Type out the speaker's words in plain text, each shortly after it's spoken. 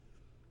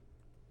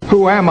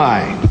Who am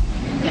I?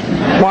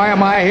 Why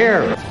am I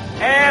here?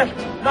 Ask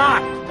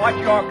not what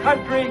your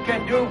country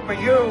can do for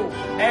you.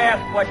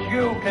 Ask what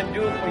you can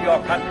do for your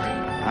country.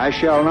 I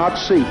shall not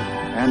seek,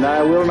 and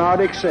I will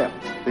not accept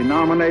the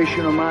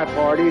nomination of my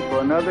party for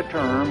another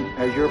term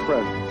as your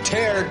president.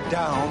 Tear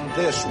down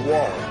this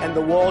wall. And the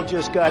wall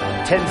just got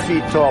 10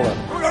 feet taller.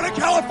 We're going to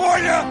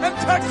California and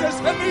Texas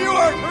and New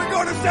York. We're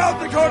going to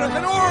South Dakota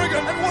and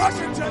Oregon and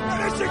Washington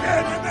and Michigan.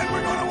 And then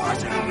we're going to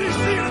Washington, D.C.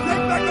 to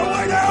take back the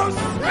White House.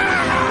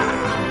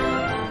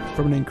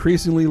 From an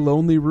increasingly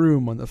lonely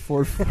room on the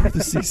fourth floor of the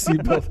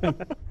CC building.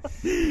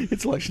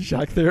 It's election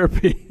shock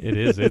therapy. It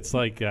is. It's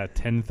like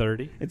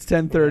 10:30. It's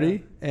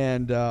 10:30,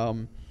 and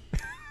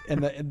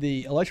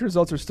the election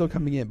results are still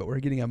coming in, but we're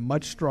getting a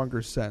much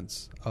stronger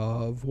sense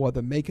of what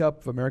the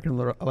makeup of American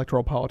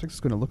electoral politics is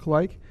going to look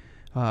like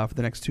for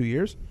the next 2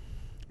 years.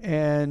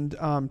 And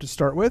to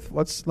start with,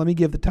 let me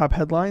give the top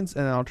headlines,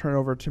 and I'll turn it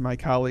over to my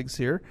colleagues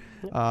here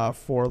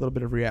for a little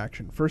bit of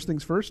reaction. First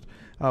things first,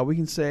 we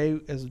can say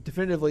as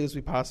definitively as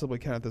we possibly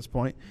can at this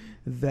point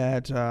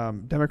that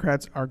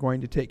Democrats are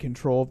going to take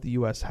control of the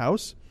U.S.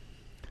 House.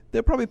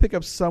 They'll probably pick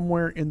up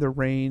somewhere in the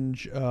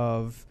range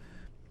of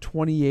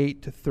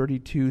 28 to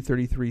 32,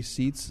 33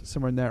 seats,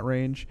 somewhere in that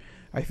range.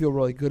 I feel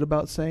really good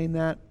about saying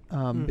that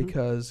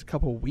because a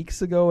couple of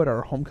weeks ago at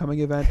our homecoming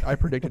event, I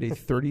predicted a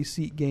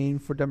 30-seat gain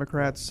for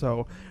Democrats.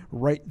 So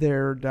right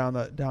there down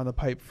the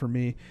pipe for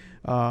me.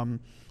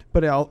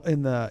 But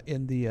in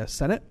the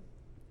Senate,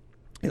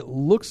 it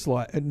looks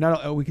like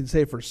we can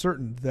say for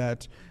certain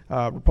that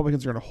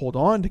Republicans are going to hold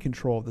on to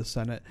control of the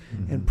Senate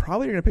and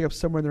probably are going to pick up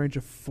somewhere in the range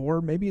of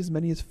 4, maybe as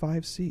many as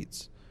 5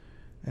 seats.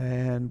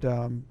 And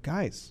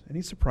guys,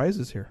 any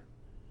surprises here?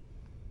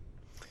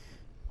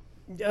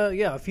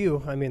 Yeah, a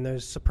few. I mean,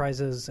 there's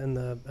surprises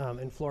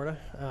in Florida,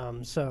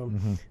 so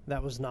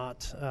that was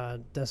not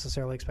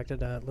necessarily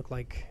expected. It looked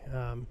like,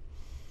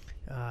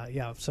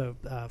 So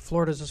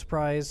Florida's a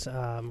surprise.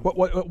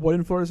 What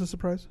in Florida's a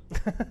surprise?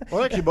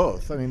 Well, actually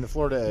both. I mean, the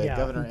Florida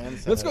governor and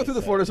Senate. Let's go through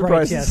the Florida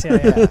surprises.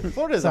 Right, yes,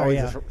 Florida is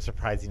always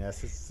surprising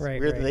us. It's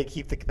weird that they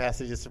keep the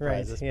capacity to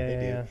surprise us, but they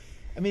do. Yeah.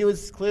 I mean, it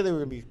was clear they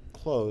were going to be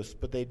close,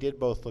 but they did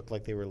both look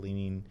like they were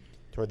leaning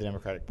toward the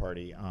Democratic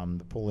Party.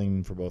 The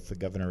polling for both the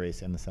governor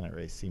race and the Senate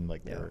race seemed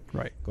like they were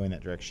going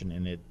that direction,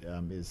 and it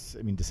is.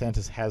 I mean,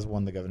 DeSantis has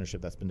won the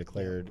governorship. That's been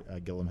declared.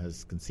 Gillum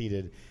has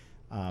conceded.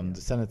 The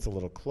Senate's a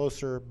little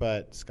closer,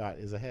 but Scott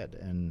is ahead,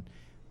 and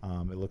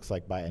it looks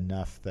like by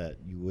enough that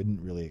you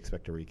wouldn't really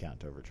expect a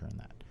recount to overturn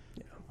that.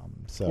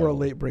 Yeah. Or a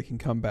late-breaking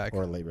comeback.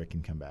 Right?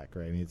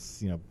 I mean,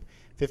 it's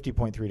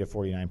 50.3 to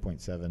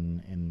 49.7,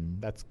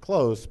 and that's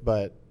close,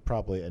 but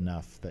probably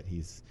enough that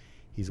he's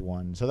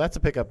won. So that's a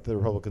pickup the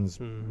Republicans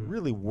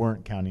really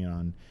weren't counting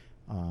on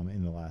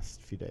in the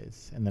last few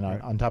days. And then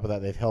on top of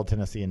that, they've held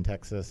Tennessee and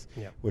Texas,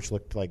 which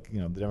looked like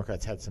the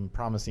Democrats had some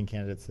promising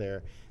candidates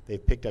there.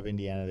 They've picked up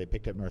Indiana. They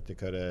picked up North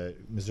Dakota.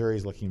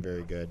 Missouri's looking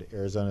very good.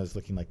 Arizona's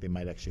looking like they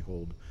might actually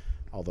hold,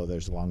 although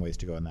there's a long ways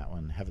to go in that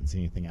one. Haven't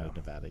seen anything out of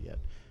Nevada yet.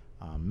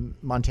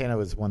 Montana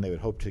was one they would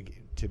hope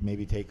to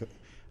maybe take.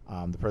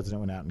 The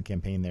president went out and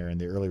campaigned there, and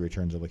the early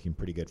returns are looking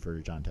pretty good for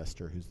John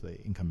Tester, who's the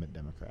incumbent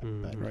Democrat.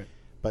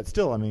 But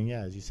still, I mean,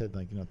 as you said,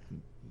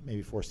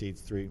 maybe 4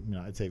 seats, 3.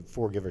 I'd say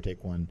 4, give or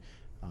take 1,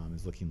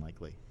 is looking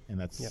likely, and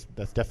that's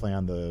definitely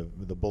on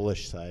the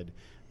bullish side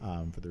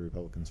for the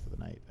Republicans for the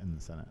night in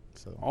the Senate.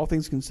 So all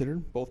things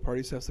considered, both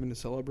parties have something to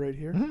celebrate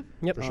here.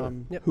 Yep, for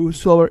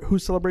sure. Who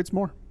celebrates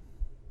more?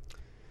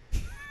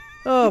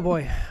 Oh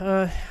boy,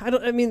 I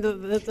don't. I mean,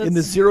 in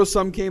the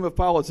zero-sum game of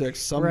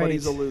politics,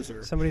 somebody's a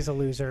loser. Somebody's a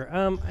loser.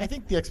 I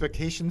think the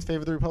expectations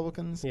favor the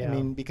Republicans. Yeah. I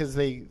mean, because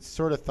they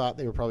sort of thought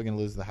they were probably going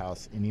to lose the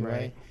House anyway.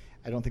 Right.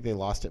 I don't think they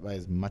lost it by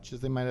as much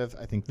as they might have.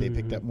 I think they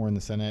picked up more in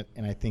the Senate,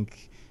 and I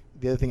think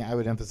the other thing I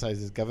would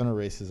emphasize is governor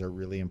races are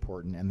really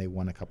important, and they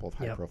won a couple of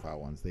high-profile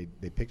ones.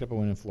 They picked up a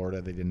win in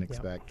Florida they didn't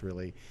expect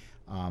really.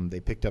 They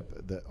picked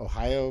up the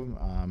Ohio,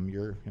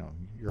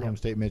 your home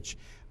state, Mitch,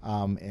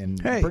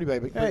 and pretty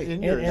big,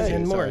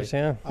 and Morris,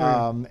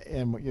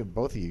 and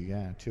both of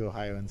you, 2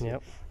 Ohioans.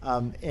 Yep.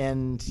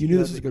 And you knew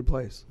this was a good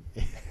place.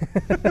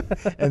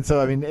 And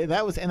so I mean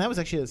that was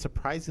actually a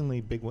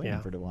surprisingly big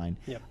win for DeWine.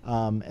 Yep.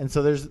 And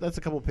so that's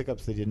a couple of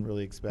pickups they didn't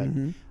really expect.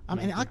 And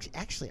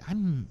actually,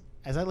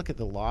 as I look at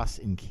the loss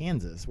in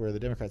Kansas, where the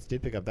Democrats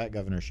did pick up that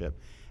governorship,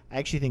 I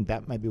actually think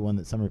that might be one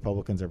that some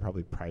Republicans are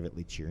probably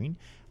privately cheering.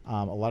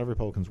 A lot of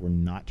Republicans were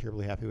not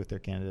terribly happy with their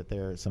candidate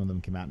there. Some of them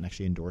came out and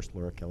actually endorsed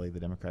Laura Kelly, the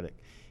Democratic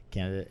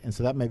candidate. And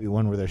so that might be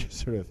one where they're just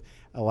sort of,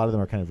 a lot of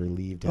them are kind of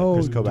relieved to have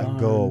Chris Kobach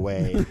go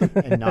away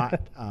and not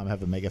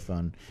have a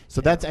megaphone.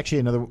 So that's actually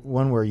another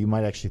one where you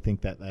might actually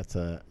think that that's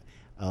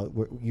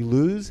you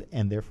lose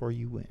and therefore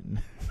you win.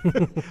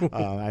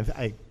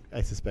 I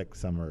suspect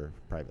some are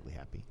privately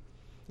happy.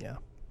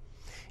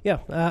 Yeah.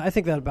 I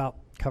think that about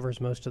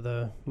covers most of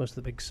the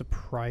big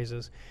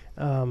surprises.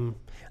 I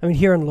mean,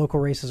 here in local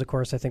races, of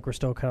course, I think we're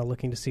still kind of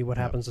looking to see what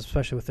happens,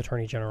 especially with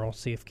Attorney General.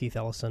 See if Keith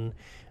Ellison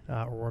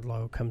or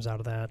Wardlow comes out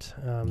of that.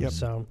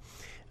 So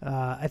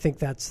I think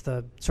that's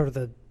the sort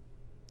of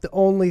the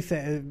only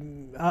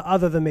thing,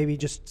 other than maybe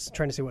just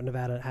trying to see what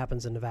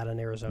happens in Nevada and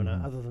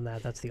Arizona. Other than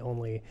that, that's the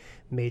only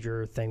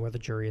major thing where the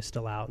jury is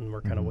still out and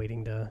we're kind of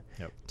waiting to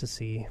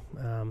see.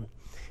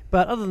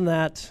 But other than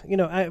that,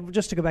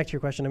 just to go back to your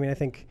question, I mean, I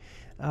think,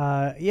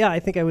 I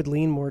think I would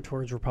lean more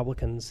towards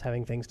Republicans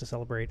having things to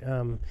celebrate.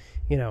 As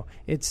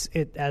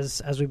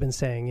we've been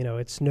saying,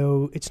 it's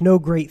no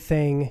great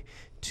thing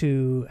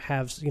to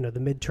have the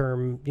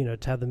midterm,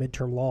 to have the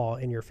midterm law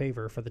in your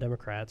favor for the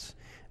Democrats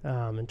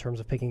in terms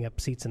of picking up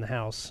seats in the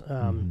House.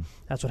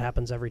 That's what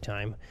happens every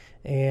time.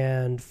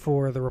 And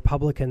for the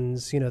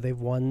Republicans, they've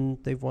won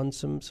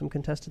some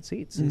contested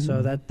seats, and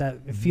so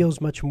that it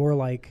feels much more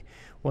like,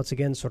 once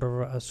again, sort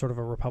of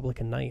a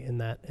Republican night in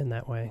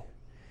that way.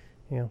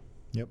 Yeah.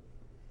 Yep.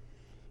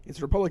 It's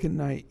a Republican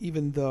night,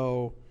 even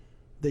though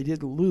they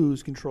did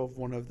lose control of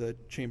one of the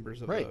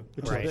chambers of the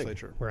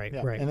legislature. Right.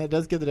 And it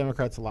does give the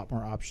Democrats a lot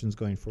more options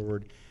going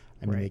forward.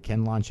 I mean, they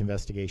can launch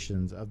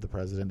investigations of the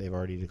president. They've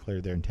already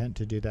declared their intent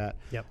to do that.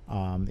 Yep.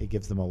 It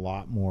gives them a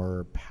lot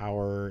more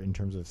power in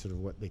terms of sort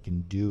of what they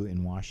can do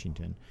in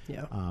Washington.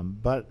 Yeah.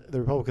 But the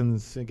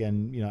Republicans,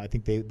 again, I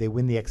think they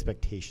win the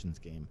expectations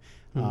game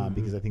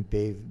because I think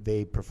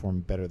they perform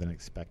better than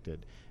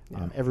expected.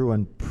 Yeah.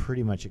 Everyone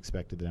pretty much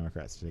expected the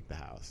Democrats to take the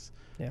House.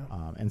 Yeah.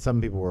 And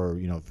some people were,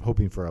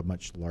 hoping for a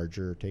much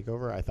larger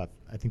takeover.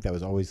 I think that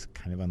was always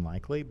kind of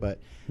unlikely. But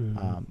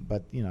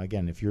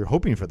again, if you're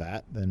hoping for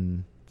that,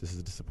 then this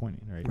is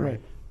disappointing, right?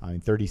 Right. I mean,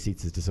 30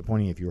 seats is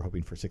disappointing if you were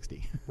hoping for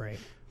 60. Right.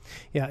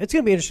 Yeah, it's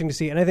going to be interesting to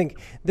see. And I think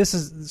this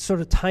is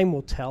sort of time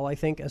will tell, I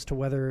think, as to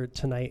whether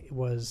tonight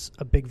was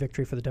a big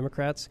victory for the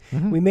Democrats.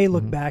 We may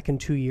look back in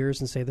 2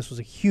 years and say this was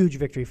a huge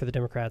victory for the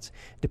Democrats,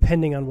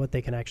 depending on what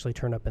they can actually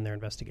turn up in their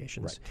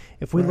investigations. Right.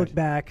 If we look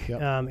back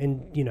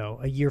in,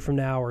 a year from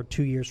now or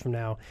 2 years from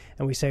now,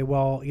 and we say,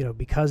 well,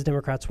 because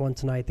Democrats won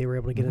tonight, they were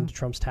able to get into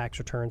Trump's tax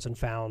returns and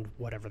found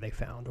whatever they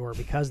found. Or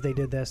because they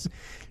did this,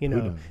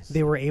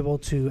 they were able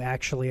to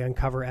actually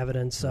uncover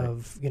evidence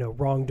of,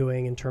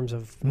 wrongdoing in terms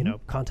of,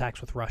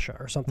 contacts with Russia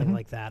or something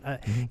like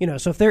that.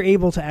 So if they're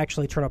able to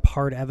actually turn up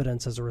hard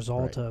evidence as a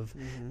result of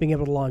being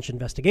able to launch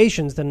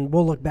investigations, then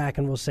we'll look back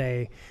and we'll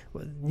say,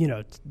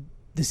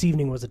 this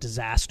evening was a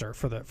disaster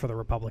for the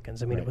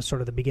Republicans. I mean, it was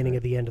sort of the beginning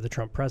of the end of the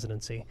Trump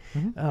presidency.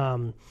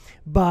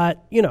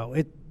 But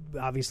it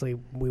obviously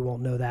we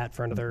won't know that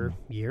for another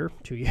year,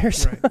 2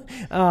 years. Right.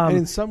 And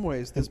in some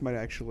ways, this might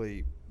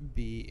actually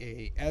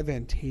be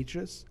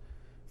advantageous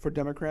for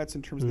Democrats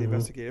in terms of the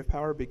investigative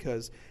power,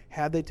 because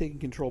had they taken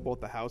control of both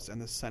the House and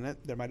the Senate,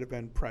 there might have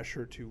been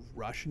pressure to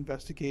rush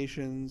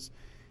investigations,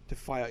 to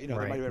file,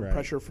 there might have been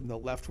pressure from the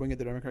left wing of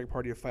the Democratic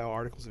Party to file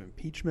articles of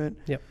impeachment.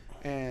 Yep.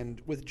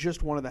 And with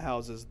just one of the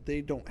houses,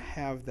 they don't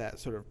have that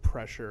sort of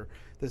pressure.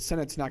 The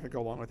Senate's not going to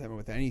go along with them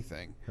with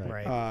anything.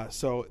 Right.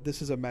 So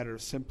this is a matter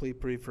of simply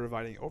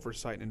providing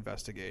oversight and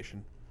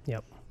investigation.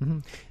 Yep.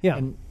 Yeah.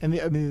 And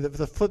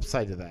the flip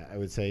side to that, I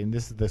would say, and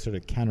this is the sort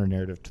of counter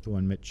narrative to the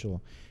one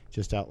Mitchell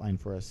just outlined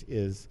for us,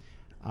 is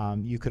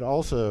you could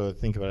also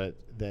think about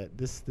it that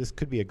this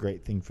could be a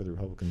great thing for the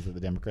Republicans that the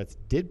Democrats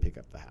did pick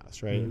up the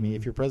House, right? I mean,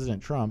 if you're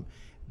President Trump,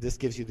 this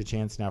gives you the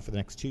chance now for the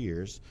next 2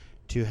 years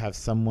to have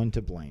someone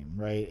to blame,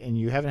 right? And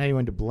you haven't had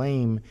anyone to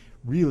blame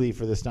really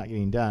for this not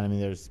getting done. I mean,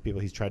 there's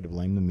people he's tried to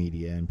blame the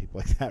media and people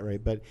like that,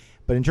 right? But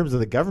in terms of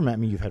the government, I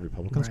mean, you've had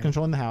Republicans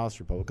controlling the House,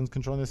 Republicans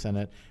controlling the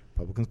Senate,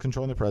 Republicans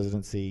controlling the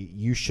presidency.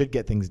 You should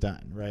get things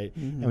done, right?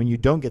 And when you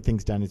don't get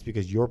things done, it's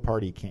because your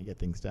party can't get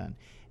things done.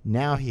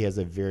 Now he has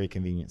a very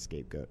convenient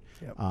scapegoat.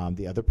 Yep.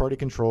 The other party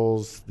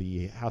controls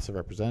the House of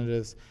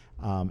Representatives,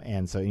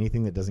 and so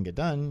anything that doesn't get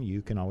done,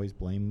 you can always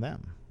blame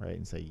them, right?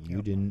 And say,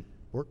 you didn't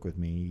work with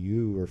me.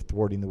 You were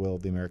thwarting the will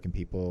of the American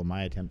people,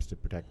 my attempts to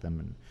protect them,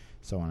 and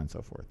so on and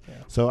so forth. Yeah.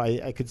 So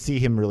I could see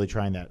him really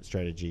trying that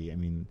strategy. I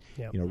mean,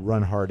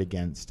 run hard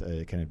against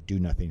a kind of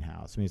do-nothing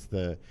House. I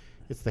mean,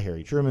 it's the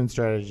Harry Truman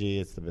strategy.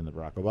 It's been the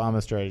Barack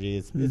Obama strategy.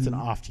 It's an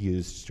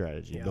oft-used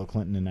strategy. Bill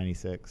Clinton in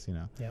 '96.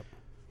 Yep.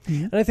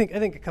 And I think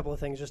a couple of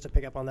things just to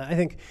pick up on that. I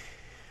think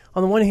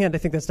on the one hand, I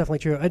think that's definitely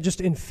true.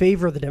 Just in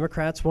favor of the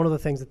Democrats, one of the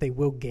things that they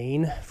will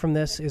gain from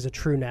this is a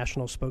true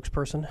national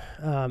spokesperson.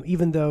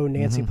 Even though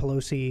Nancy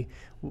Pelosi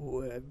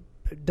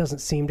doesn't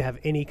seem to have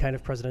any kind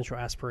of presidential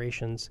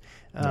aspirations,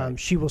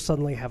 she will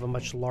suddenly have a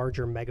much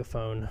larger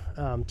megaphone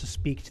to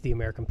speak to the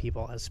American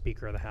people as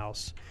Speaker of the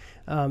House.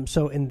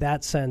 So in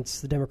that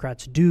sense, the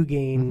Democrats do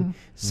gain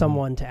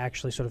someone to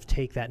actually sort of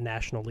take that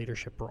national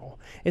leadership role.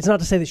 It's not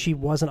to say that she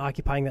wasn't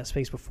occupying that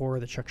space before,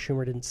 that Chuck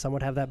Schumer didn't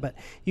somewhat have that, but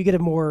you get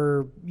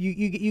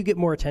you get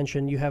more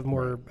attention, you have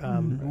more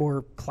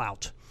more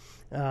clout.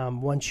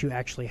 Once you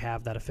actually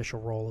have that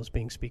official role as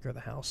being Speaker of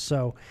the House.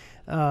 So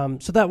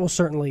that will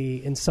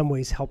certainly in some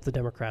ways help the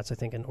Democrats, I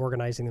think, in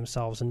organizing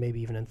themselves and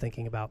maybe even in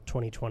thinking about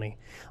 2020.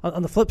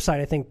 On the flip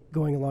side, I think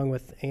going along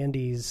with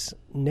Andy's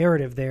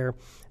narrative there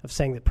of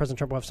saying that President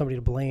Trump will have somebody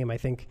to blame, I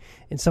think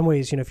in some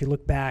ways, if you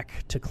look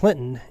back to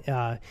Clinton,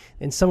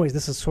 in some ways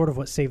this is sort of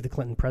what saved the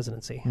Clinton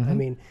presidency. I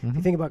mean, if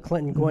you think about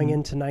Clinton going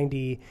into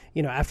 90,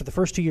 after the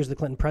first 2 years of the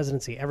Clinton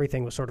presidency,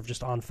 everything was sort of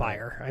just on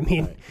fire. I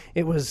mean,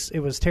 it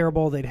was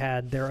terrible. They'd had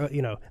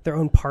had their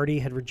own party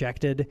had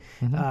rejected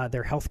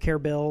their health care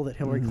bill that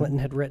Hillary Clinton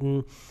had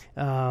written,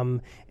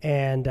 and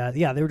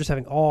they were just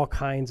having all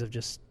kinds of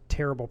just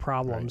terrible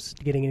problems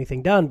getting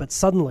anything done. But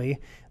suddenly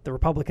the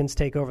Republicans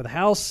take over the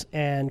House,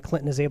 and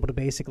Clinton is able to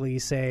basically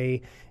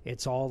say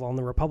it's all on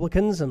the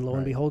Republicans, and lo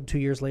and behold, 2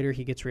 years later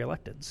he gets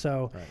reelected.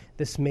 So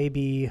this may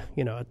be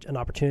an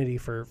opportunity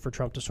for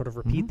Trump to sort of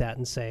repeat that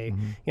and say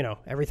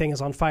everything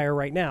is on fire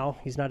right now.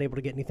 He's not able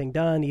to get anything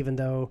done, even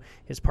though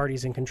his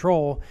party's in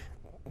control.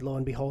 Lo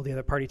and behold, the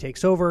other party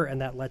takes over, and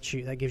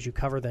that gives you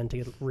cover then to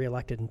get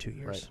reelected in 2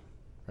 years.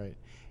 Right.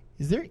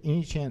 Is there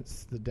any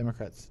chance the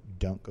Democrats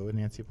don't go with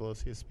Nancy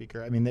Pelosi as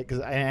Speaker? I mean, because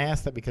I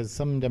asked that because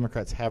some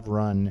Democrats have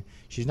run.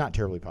 She's not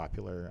terribly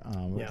popular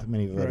with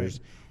many voters,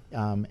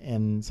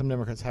 and some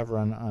Democrats have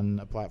run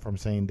on a platform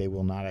saying they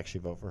will not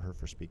actually vote for her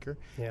for Speaker.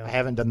 I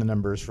haven't done the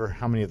numbers for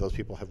how many of those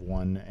people have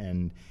won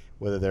and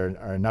whether there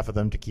are enough of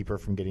them to keep her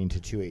from getting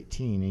to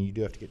 218, and you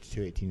do have to get to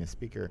 218 as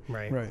Speaker.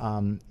 Right.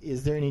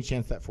 Is there any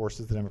chance that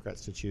forces the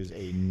Democrats to choose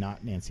a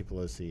not Nancy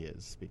Pelosi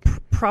as Speaker?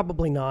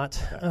 Probably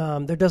not.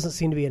 There doesn't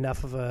seem to be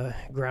enough of a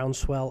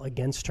groundswell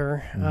against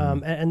her.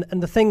 And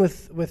the thing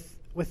with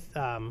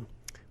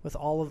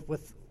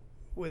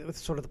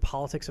sort of the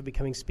politics of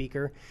becoming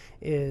Speaker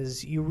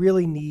is you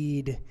really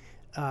need.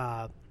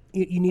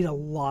 You need a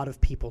lot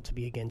of people to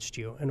be against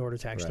you in order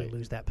to actually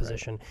lose that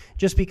position.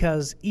 Just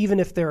because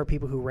even if there are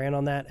people who ran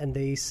on that and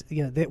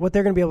what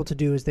they're going to be able to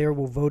do is they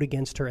will vote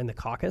against her in the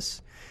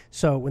caucus.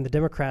 So when the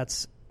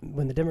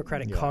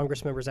Democratic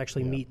Congress members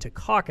actually meet to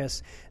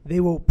caucus,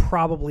 they will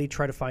probably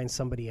try to find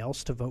somebody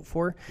else to vote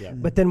for.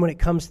 But then when it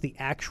comes to the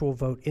actual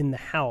vote in the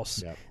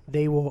House,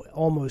 they will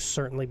almost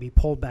certainly be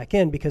pulled back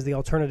in because the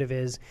alternative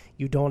is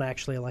you don't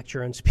actually elect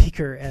your own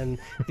speaker and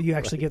you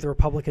actually give the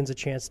Republicans a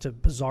chance to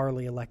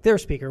bizarrely elect their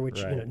speaker,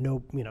 which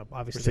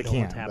obviously they don't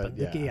want to happen.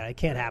 It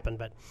can't happen,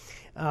 but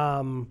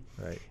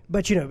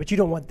but you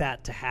don't want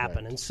that to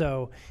happen. And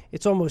so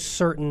it's almost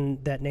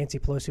certain that Nancy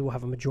Pelosi will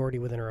have a majority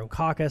within her own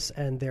caucus,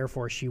 and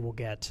therefore she will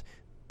get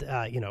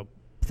the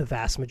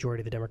vast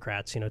majority of the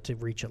Democrats to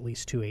reach at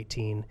least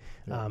 218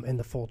 in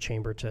the full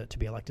chamber to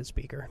be elected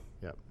Speaker.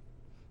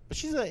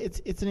 But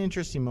it's an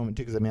interesting moment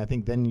too, because I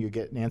think then you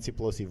get Nancy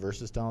Pelosi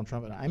versus Donald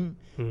Trump, and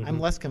I'm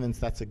less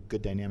convinced that's a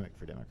good dynamic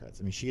for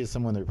Democrats. I mean, she is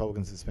someone the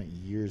Republicans have spent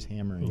years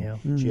hammering.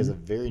 She has a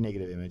very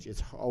negative image.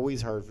 It's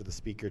always hard for the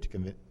Speaker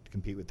to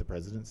compete with the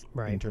president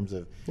in terms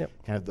of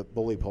kind of the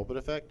bully pulpit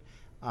effect.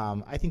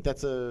 I think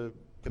that's a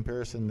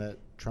comparison that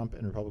Trump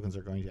and Republicans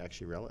are going to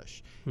actually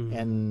relish.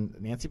 And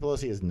Nancy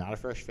Pelosi is not a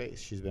fresh face.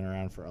 She's been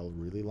around for a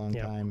really long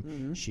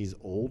time. She's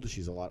old.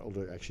 She's a lot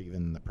older actually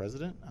even than the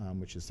president,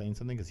 which is saying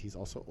something because he's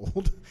also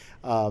old.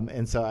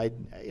 And so I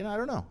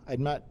don't know.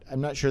 I'm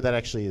not sure that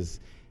actually is.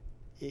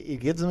 It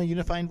gives them a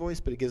unifying voice,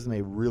 but it gives them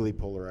a really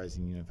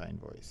polarizing unifying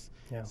voice.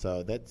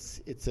 So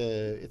it's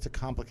a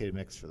complicated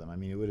mix for them. I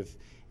mean, it would have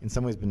in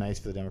some ways been nice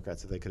for the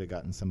Democrats if they could have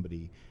gotten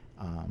somebody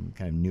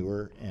kind of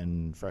newer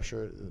and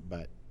fresher,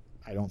 but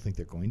I don't think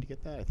they're going to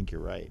get that. I think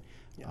you're right.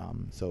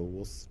 So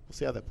we'll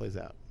see how that plays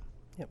out.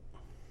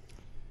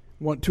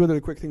 Two other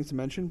quick things to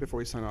mention before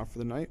we sign off for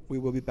the night. We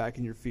will be back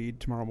in your feed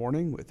tomorrow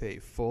morning with a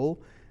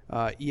full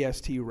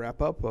EST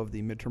wrap-up of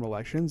the midterm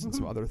elections and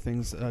some other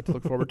things to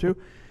look forward to.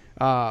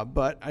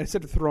 But I just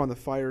had to throw on the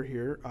fire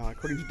here.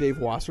 According to Dave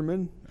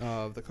Wasserman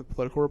of the Cook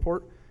Political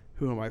Report,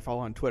 whom I follow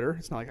on Twitter,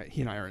 it's not like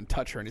he and I are in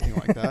touch or anything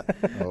like that.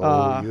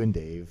 You and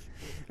Dave.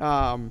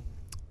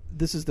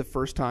 This is the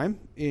first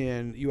time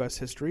in U.S.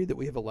 history that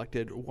we have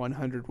elected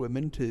 100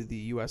 women to the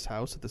U.S.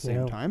 House at the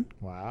same time.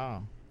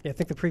 Wow. Yeah, I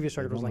think the previous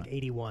record was like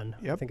 81.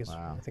 Yep. I think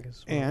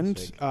it's and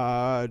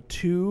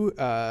two,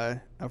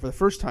 for the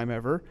first time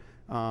ever,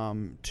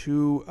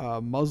 two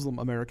Muslim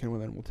American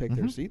women will take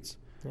their seats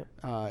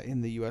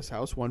in the U.S.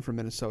 House, one from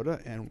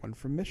Minnesota and one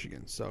from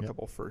Michigan. So a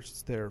couple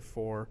firsts there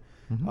for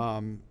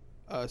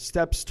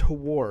steps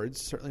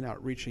towards, certainly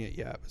not reaching it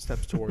yet, but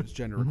steps towards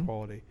gender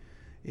equality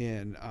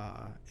in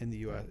the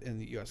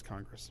U.S.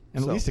 Congress.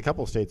 And at least a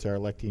couple of states are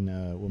electing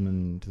a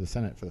woman to the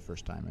Senate for the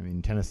first time. I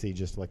mean, Tennessee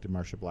just elected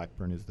Marsha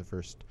Blackburn, who's the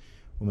first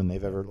woman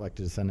they've ever elected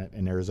to the Senate.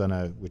 In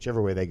Arizona,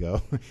 whichever way they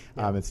go,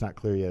 it's not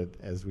clear yet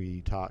as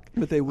we talk.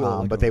 But they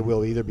will. But they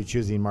will either be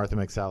choosing Martha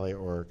McSally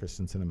or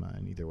Kristen Sinema,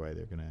 and either way,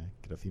 they're going to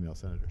get a female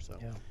senator. So,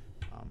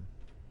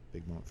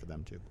 big moment for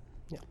them too.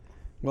 Yeah.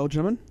 Well,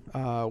 gentlemen,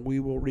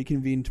 we will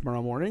reconvene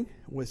tomorrow morning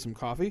with some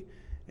coffee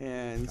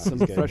and some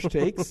fresh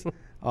takes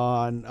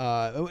on,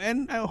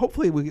 and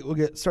hopefully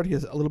we'll start to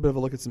get a little bit of a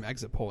look at some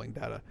exit polling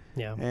data,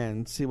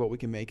 and see what we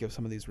can make of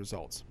some of these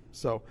results.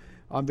 So,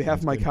 on behalf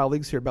of my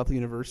colleagues here at Bethel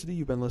University,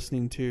 you've been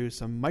listening to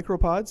some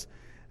micropods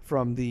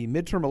from the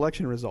midterm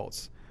election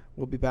results.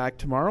 We'll be back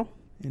tomorrow.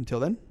 Until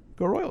then,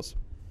 go Royals.